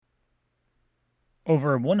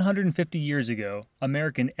Over 150 years ago,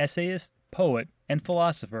 American essayist, poet, and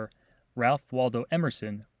philosopher Ralph Waldo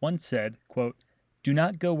Emerson once said, quote, "Do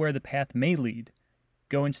not go where the path may lead.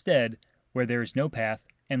 Go instead where there is no path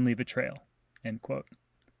and leave a trail." End quote.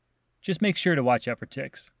 Just make sure to watch out for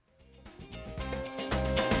ticks.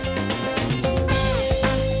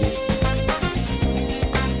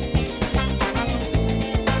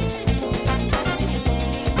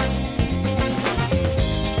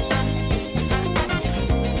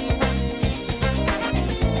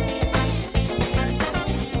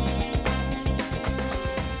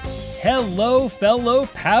 Hello, fellow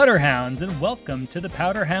Powder Hounds, and welcome to the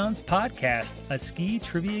Powder Hounds Podcast, a ski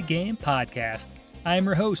trivia game podcast. I am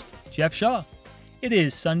your host, Jeff Shaw. It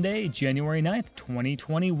is Sunday, January 9th,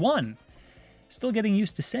 2021. Still getting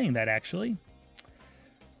used to saying that, actually.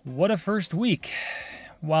 What a first week.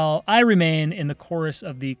 While I remain in the chorus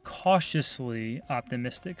of the cautiously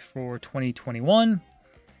optimistic for 2021,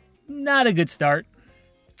 not a good start.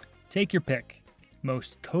 Take your pick.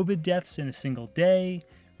 Most COVID deaths in a single day,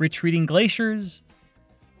 retreating glaciers,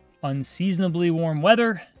 unseasonably warm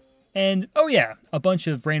weather, and, oh yeah, a bunch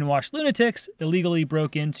of brainwashed lunatics illegally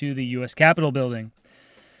broke into the U.S. Capitol building.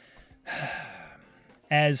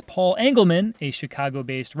 As Paul Engelman, a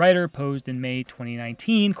Chicago-based writer, posed in May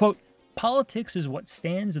 2019, quote, "Politics is what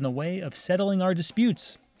stands in the way of settling our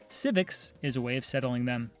disputes. Civics is a way of settling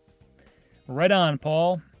them." Right on,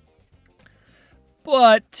 Paul.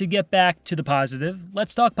 But to get back to the positive,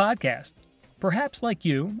 let's talk podcast. Perhaps like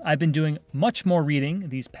you, I've been doing much more reading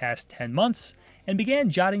these past 10 months and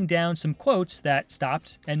began jotting down some quotes that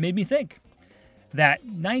stopped and made me think. That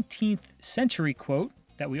 19th century quote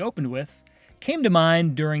that we opened with came to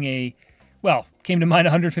mind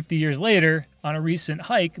 150 years later on a recent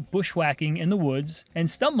hike bushwhacking in the woods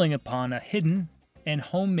and stumbling upon a hidden and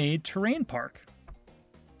homemade terrain park.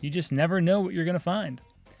 You just never know what you're going to find.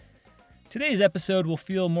 Today's episode will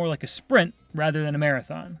feel more like a sprint rather than a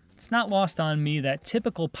marathon. It's not lost on me that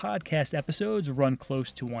typical podcast episodes run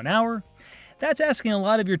close to 1 hour. That's asking a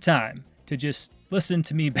lot of your time to just listen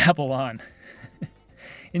to me babble on.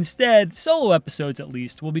 Instead, solo episodes at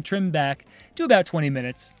least will be trimmed back to about 20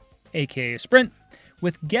 minutes, aka a sprint,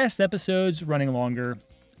 with guest episodes running longer,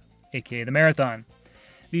 aka the marathon.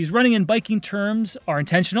 These running and biking terms are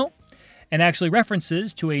intentional and actually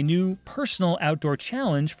references to a new personal outdoor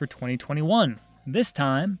challenge for 2021, this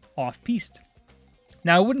time off-piste.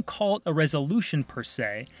 Now, I wouldn't call it a resolution per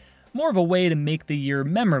se, more of a way to make the year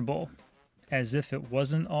memorable, as if it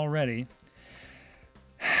wasn't already.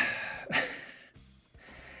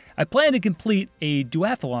 I plan to complete a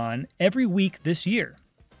duathlon every week this year.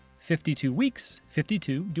 52 weeks,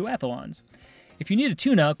 52 duathlons. If you need a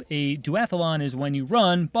tune-up, a duathlon is when you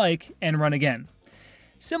run, bike, and run again.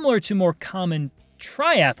 Similar to more common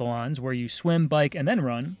triathlons, where you swim, bike, and then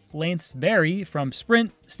run, lengths vary from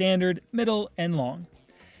sprint, standard, middle, and long.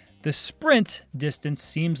 The sprint distance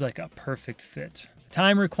seems like a perfect fit.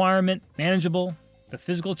 Time requirement, manageable. The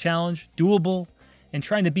physical challenge, doable. And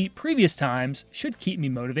trying to beat previous times should keep me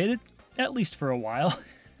motivated, at least for a while.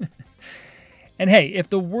 And hey, if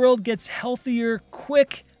the world gets healthier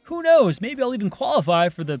quick, who knows? Maybe I'll even qualify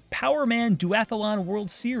for the Powerman Duathlon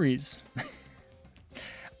World Series.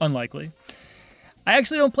 Unlikely. I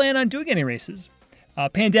actually don't plan on doing any races.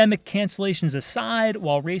 Pandemic cancellations aside,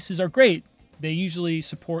 while races are great, they usually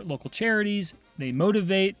support local charities, they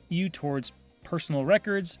motivate you towards personal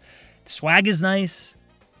records, the swag is nice,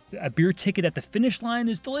 a beer ticket at the finish line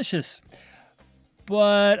is delicious.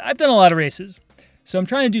 But I've done a lot of races, so I'm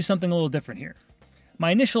trying to do something a little different here.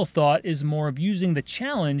 My initial thought is more of using the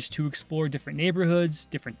challenge to explore different neighborhoods,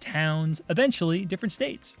 different towns, eventually different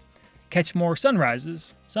states. Catch more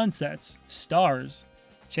sunrises, sunsets, stars,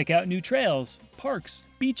 check out new trails, parks,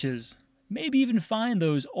 beaches, maybe even find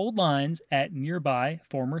those old lines at nearby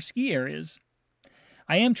former ski areas.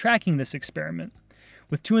 I am tracking this experiment.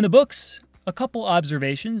 With 2 in the books, a couple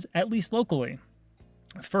observations, at least locally.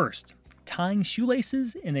 First, tying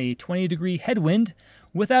shoelaces in a 20-degree headwind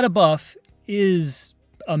without a buff is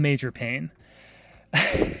a major pain.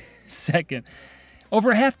 Second,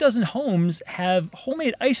 over a half dozen homes have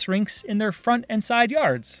homemade ice rinks in their front and side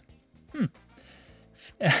yards.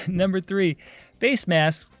 Number 3, face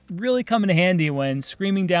masks really come in handy when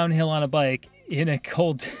screaming downhill on a bike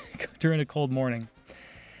during a cold morning.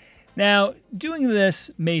 Now, doing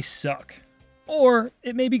this may suck, or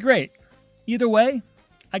it may be great. Either way,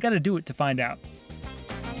 I gotta do it to find out.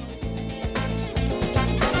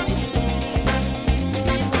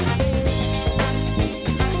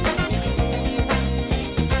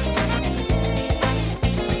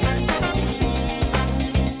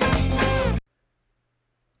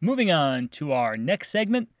 Moving on to our next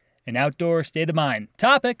segment, an outdoor state of mind.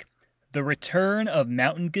 Topic, the return of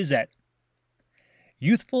Mountain Gazette.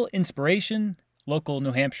 Youthful inspiration, local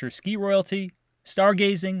New Hampshire ski royalty,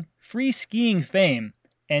 stargazing, free skiing fame,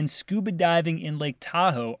 and scuba diving in Lake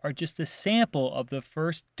Tahoe are just a sample of the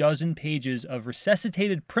first dozen pages of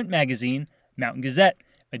resuscitated print magazine, Mountain Gazette,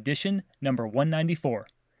 edition number 194.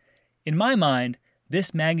 In my mind,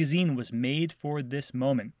 this magazine was made for this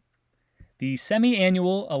moment. The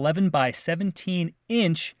semi-annual 11 by 17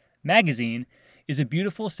 inch magazine is a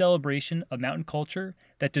beautiful celebration of mountain culture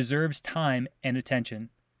that deserves time and attention.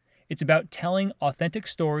 It's about telling authentic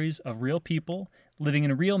stories of real people living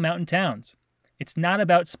in real mountain towns. It's not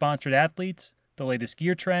about sponsored athletes, the latest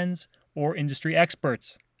gear trends, or industry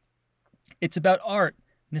experts. It's about art,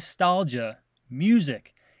 nostalgia,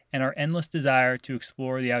 music, and our endless desire to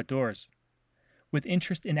explore the outdoors. With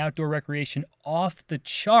interest in outdoor recreation off the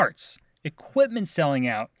charts, equipment selling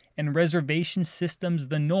out, and reservation systems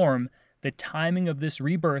the norm, the timing of this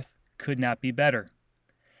rebirth could not be better.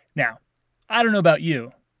 Now, I don't know about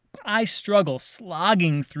you, but I struggle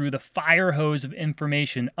slogging through the fire hose of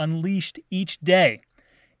information unleashed each day.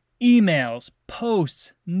 Emails,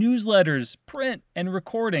 posts, newsletters, print, and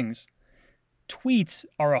recordings. Tweets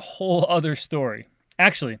are a whole other story.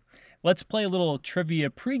 Actually, let's play a little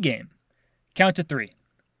trivia pregame. Count to 3.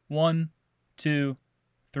 1, 2,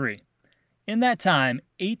 3. In that time,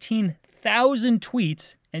 18,000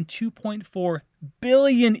 tweets and 2.4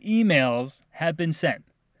 billion emails have been sent.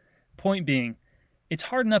 Point being, it's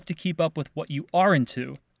hard enough to keep up with what you are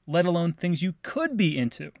into, let alone things you could be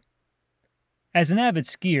into. As an avid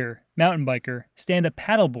skier, mountain biker, stand-up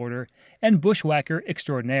paddleboarder, and bushwhacker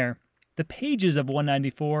extraordinaire, the pages of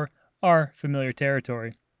 194 are familiar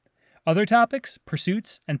territory. Other topics,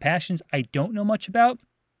 pursuits, and passions I don't know much about,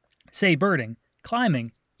 say birding,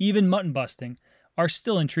 climbing, even mutton busting, are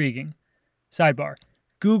still intriguing. Sidebar,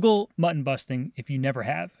 Google mutton busting if you never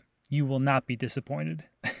have. You will not be disappointed.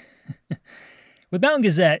 With Mountain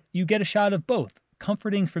Gazette, you get a shot of both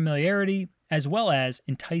comforting familiarity as well as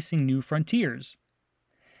enticing new frontiers.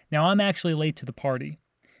 Now, I'm actually late to the party.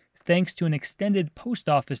 Thanks to an extended post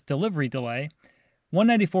office delivery delay,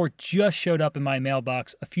 194 just showed up in my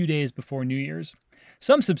mailbox a few days before New Year's.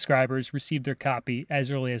 Some subscribers received their copy as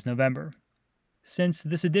early as November. Since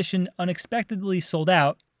this edition unexpectedly sold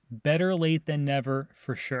out, better late than never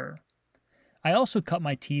for sure. I also cut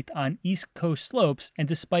my teeth on East Coast slopes, and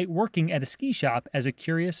despite working at a ski shop as a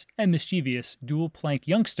curious and mischievous dual-plank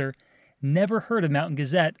youngster, never heard of Mountain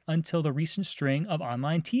Gazette until the recent string of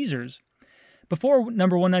online teasers. Before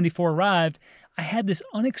number 194 arrived, I had this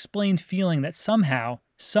unexplained feeling that somehow,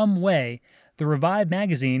 some way, the revived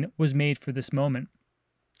magazine was made for this moment.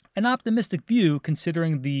 An optimistic view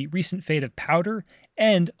considering the recent fate of Powder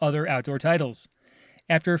and other outdoor titles.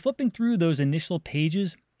 After flipping through those initial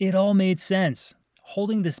pages, it all made sense.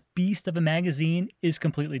 Holding this beast of a magazine is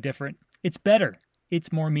completely different. It's better.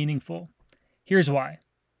 It's more meaningful. Here's why.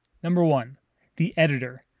 Number 1, the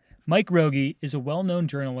editor. Mike Rogie is a well-known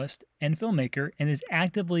journalist and filmmaker and is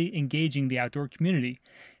actively engaging the outdoor community.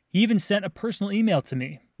 He even sent a personal email to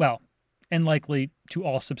me, and likely to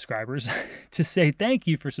all subscribers, to say thank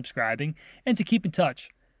you for subscribing and to keep in touch.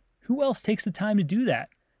 Who else takes the time to do that?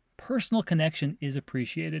 Personal connection is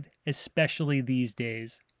appreciated, especially these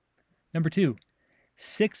days. Number 2,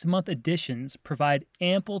 6-month editions provide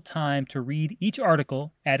ample time to read each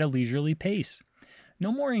article at a leisurely pace.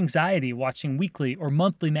 No more anxiety watching weekly or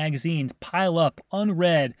monthly magazines pile up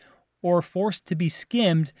unread or forced to be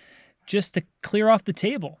skimmed just to clear off the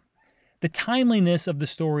table. The timeliness of the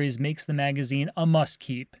stories makes the magazine a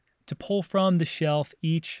must-keep, to pull from the shelf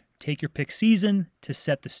each take-your-pick season to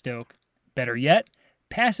set the stoke. Better yet,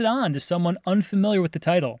 pass it on to someone unfamiliar with the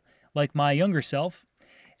title, like my younger self.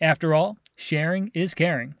 After all, sharing is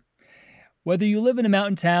caring. Whether you live in a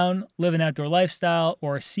mountain town, live an outdoor lifestyle,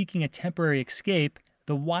 or are seeking a temporary escape,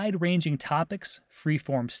 the wide-ranging topics,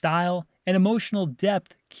 free-form style, and emotional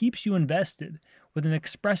depth keeps you invested with an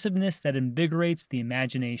expressiveness that invigorates the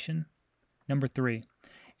imagination. Number 3,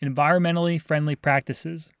 environmentally friendly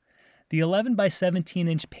practices. The 11 by 17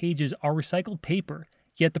 inch pages are recycled paper,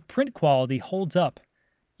 yet the print quality holds up.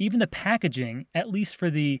 Even the packaging, at least for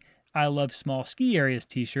the I Love Small Ski Areas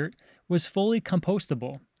t-shirt, was fully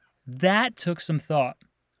compostable. That took some thought.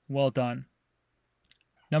 Well done.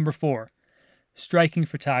 Number 4, striking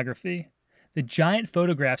photography. The giant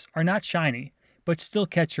photographs are not shiny, but still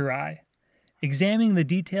catch your eye. Examining the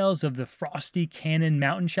details of the frosty Canon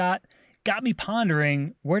mountain shot got me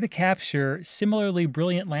pondering where to capture similarly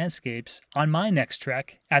brilliant landscapes on my next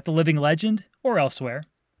trek at the Living Legend or elsewhere.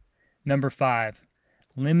 Number 5,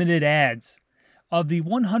 limited ads. Of the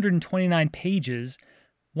 129 pages,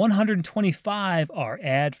 125 are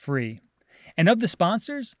ad-free. And of the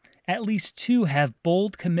sponsors, at least 2 have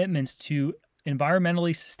bold commitments to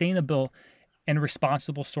environmentally sustainable and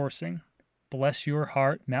responsible sourcing. Bless your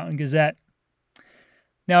heart, Mountain Gazette.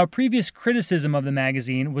 Now, a previous criticism of the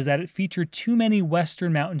magazine was that it featured too many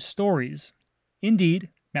Western mountain stories. Indeed,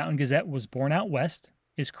 Mountain Gazette was born out west,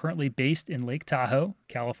 is currently based in Lake Tahoe,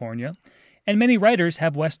 California, and many writers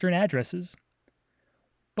have Western addresses.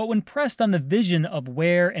 But when pressed on the vision of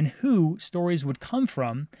where and who stories would come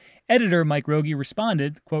from, editor Mike Rogie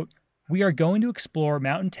responded, quote, "We are going to explore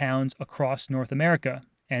mountain towns across North America,"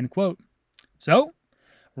 end quote. So,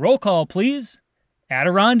 roll call, please.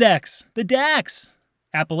 Adirondacks, the Dacks,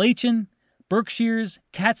 Appalachian, Berkshires,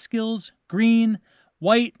 Catskills, Green,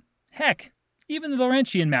 White, heck, even the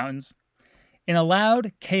Laurentian Mountains. In a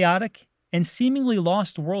loud, chaotic, and seemingly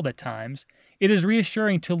lost world at times, it is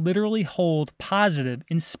reassuring to literally hold positive,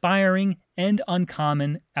 inspiring, and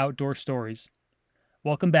uncommon outdoor stories.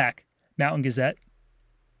 Welcome back, Mountain Gazette.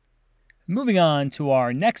 Moving on to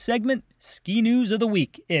our next segment, Ski News of the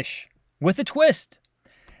Week-ish, with a twist.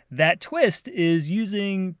 That twist is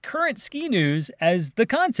using current ski news as the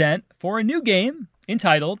content for a new game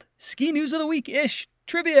entitled Ski News of the Week-ish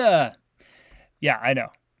Trivia. Yeah, I know.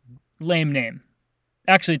 Lame name.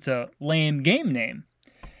 Actually, it's a lame game name.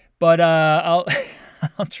 But I'll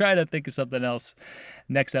try to think of something else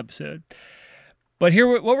next episode. But here,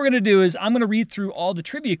 what we're going to do is I'm going to read through all the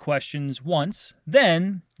trivia questions once,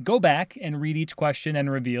 then go back and read each question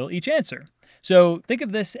and reveal each answer. So think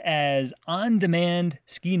of this as on-demand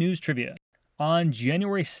ski news trivia. On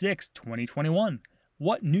January 6, 2021,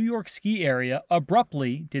 what New York ski area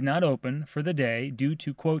abruptly did not open for the day due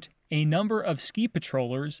to, quote, a number of ski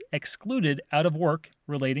patrollers excluded out of work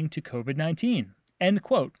relating to COVID-19, end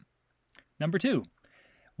quote. Number 2,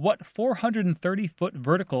 what 430-foot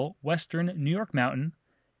vertical western New York mountain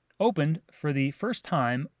opened for the first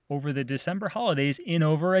time over the December holidays in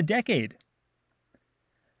over a decade?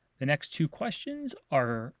 The next 2 questions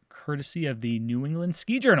are courtesy of the New England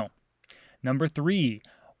Ski Journal. Number 3,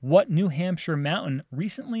 what New Hampshire mountain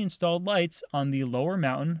recently installed lights on the lower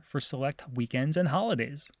mountain for select weekends and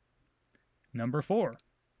holidays? Number 4,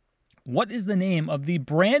 what is the name of the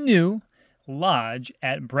brand new lodge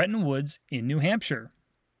at Bretton Woods in New Hampshire?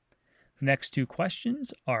 The next 2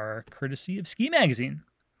 questions are courtesy of Ski Magazine.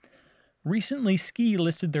 Recently, Ski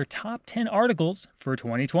listed their top 10 articles for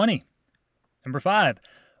 2020. Number 5,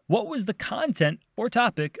 what was the content or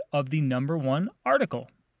topic of the number 1 article?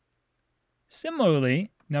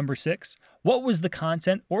 Similarly, number 6, what was the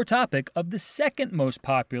content or topic of the second most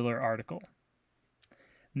popular article?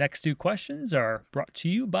 Next 2 questions are brought to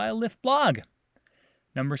you by Lift Blog.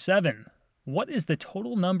 Number 7, what is the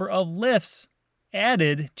total number of lifts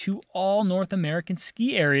added to all North American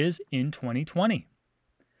ski areas in 2020?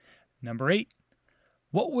 Number 8,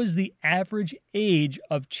 what was the average age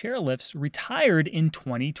of chairlifts retired in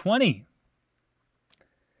 2020?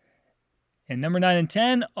 And number 9 and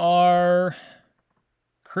 10 are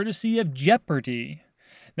courtesy of Jeopardy!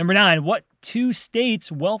 Number 9, what 2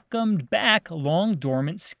 states welcomed back long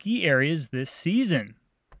dormant ski areas this season?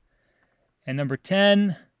 And number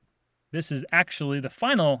 10, this is actually the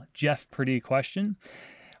final Jeopardy question.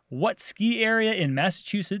 What ski area in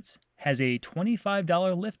Massachusetts has a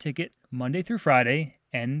 $25 lift ticket Monday through Friday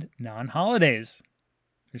and non-holidays?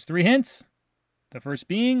 There's 3 hints. The first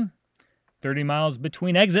being 30 miles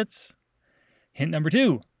between exits. Hint number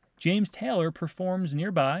 2, James Taylor performs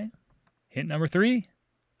nearby. Hint number 3,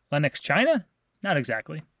 Lennox, China? Not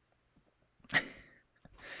exactly.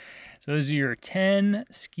 So those are your 10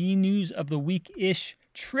 Ski News of the Week-ish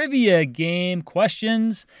trivia game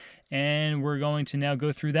questions, and we're going to now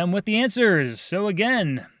go through them with the answers. So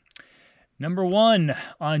again, number 1,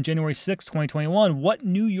 on January 6, 2021, what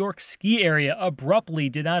New York ski area abruptly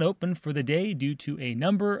did not open for the day due to a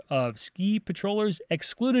number of ski patrollers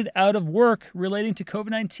excluded out of work relating to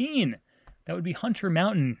COVID-19? That would be Hunter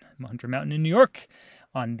Mountain in New York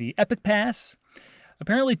on the Epic Pass.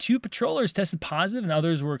 Apparently 2 patrollers tested positive and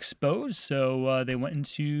others were exposed, so they went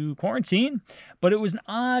into quarantine. But it was an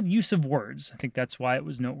odd use of words. I think that's why it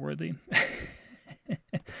was noteworthy.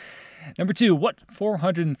 Number 2, what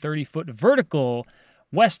 430-foot vertical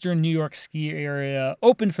western New York ski area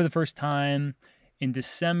opened for the first time in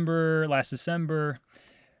last December,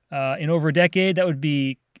 in over a decade? That would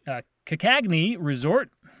be Kakagni Resort,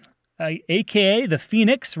 a.k.a. the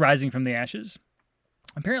Phoenix rising from the ashes.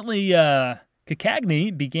 Apparently,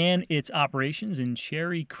 Kakagni began its operations in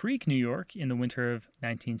Cherry Creek, New York in the winter of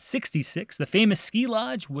 1966. The famous ski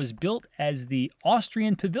lodge was built as the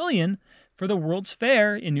Austrian pavilion for the World's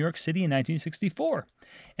Fair in New York City in 1964,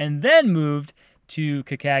 and then moved to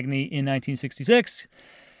Caccagni in 1966.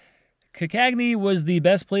 Caccagni was the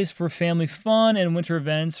best place for family fun and winter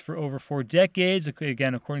events for over 4 decades,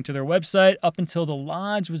 again, according to their website, up until the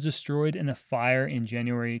lodge was destroyed in a fire in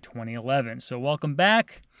January 2011. So welcome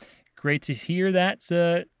back. Great to hear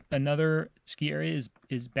that another ski area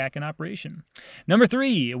is back in operation. Number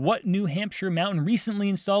 3, what New Hampshire mountain recently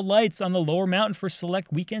installed lights on the lower mountain for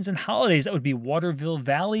select weekends and holidays? That would be Waterville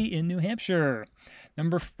Valley in New Hampshire.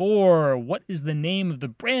 Number 4, what is the name of the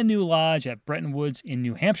brand new lodge at Bretton Woods in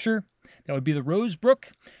New Hampshire? That would be the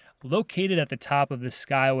Rosebrook, located at the top of the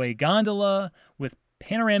Skyway Gondola with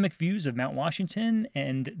panoramic views of Mount Washington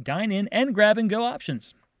and dine-in and grab-and-go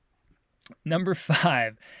options. Number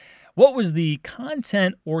 5, what was the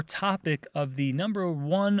content or topic of the number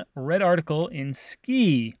 1 read article in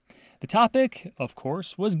Ski? The topic, of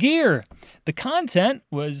course, was gear. The content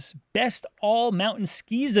was best all-mountain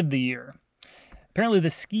skis of the year. Apparently, the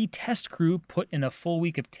ski test crew put in a full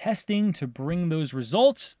week of testing to bring those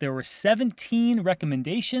results. There were 17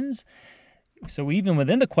 recommendations. So even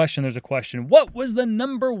within the question, there's a question. What was the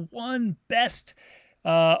number 1 best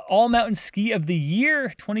all-mountain ski of the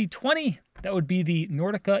year 2020? That would be the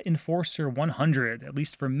Nordica Enforcer 100, at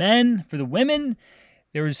least for men. For the women,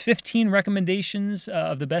 there was 15 recommendations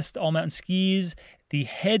of the best all-mountain skis. The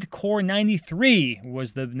Headcore 93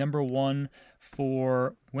 was the number 1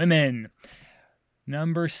 for women.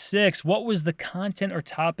 Number 6, what was the content or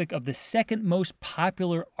topic of the second most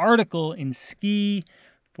popular article in Ski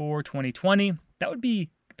for 2020? That would be,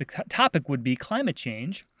 the topic would be climate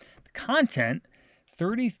change. The content,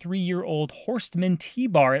 33-year-old Horstman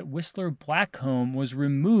T-bar at Whistler Blackcomb was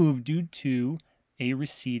removed due to a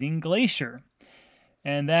receding glacier.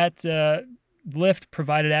 And that lift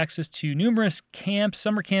provided access to numerous camps,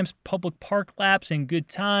 summer camps, public park laps, and good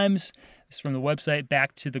times. This is from the website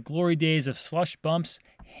back to the glory days of slush bumps,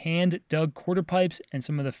 hand-dug quarter pipes, and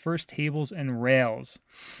some of the first tables and rails.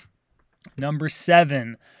 Number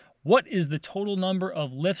 7, what is the total number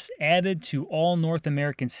of lifts added to all North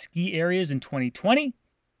American ski areas in 2020?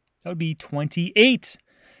 That would be 28.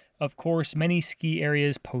 Of course, many ski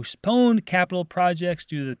areas postponed capital projects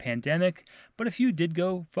due to the pandemic, but a few did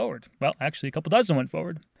go forward. Well, actually, a couple dozen went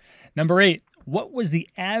forward. Number 8, what was the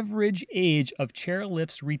average age of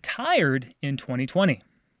chairlifts retired in 2020?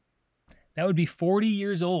 That would be 40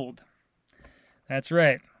 years old. That's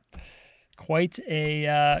right. Quite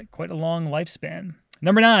a long lifespan.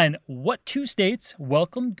 Number 9, what 2 states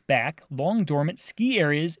welcomed back long-dormant ski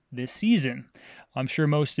areas this season? I'm sure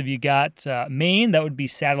most of you got Maine. That would be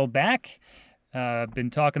Saddleback. I've been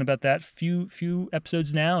talking about that few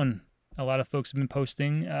episodes now, and a lot of folks have been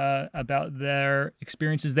posting about their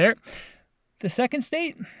experiences there. The second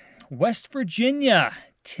state, West Virginia,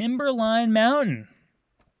 Timberline Mountain.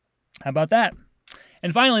 How about that?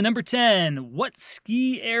 And finally, number 10, what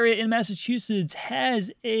ski area in Massachusetts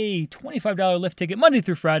has a $25 lift ticket Monday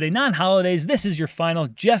through Friday, non-holidays? This is your final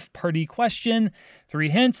Jeff Pardee question. 3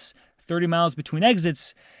 hints, 30 miles between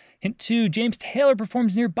exits. Hint 2, James Taylor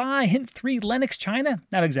performs nearby. Hint 3, Lenox, China.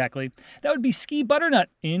 Not exactly. That would be Ski Butternut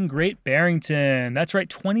in Great Barrington. That's right,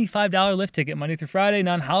 $25 lift ticket Monday through Friday,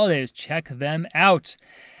 non-holidays. Check them out.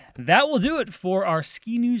 That will do it for our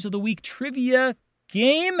Ski News of the Week trivia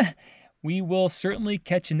game. We will certainly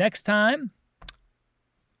catch you next time.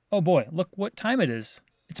 Oh boy, look what time it is.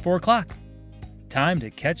 It's 4 o'clock. Time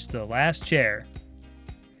to catch the last chair.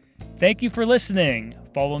 Thank you for listening.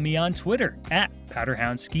 Follow me on Twitter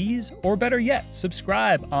 @PowderhoundSkis, or better yet,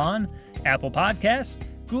 subscribe on Apple Podcasts,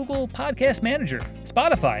 Google Podcast Manager,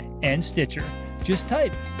 Spotify, and Stitcher. Just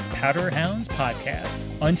type Powderhounds Podcast.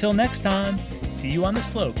 Until next time, see you on the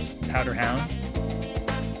slopes, Powderhounds.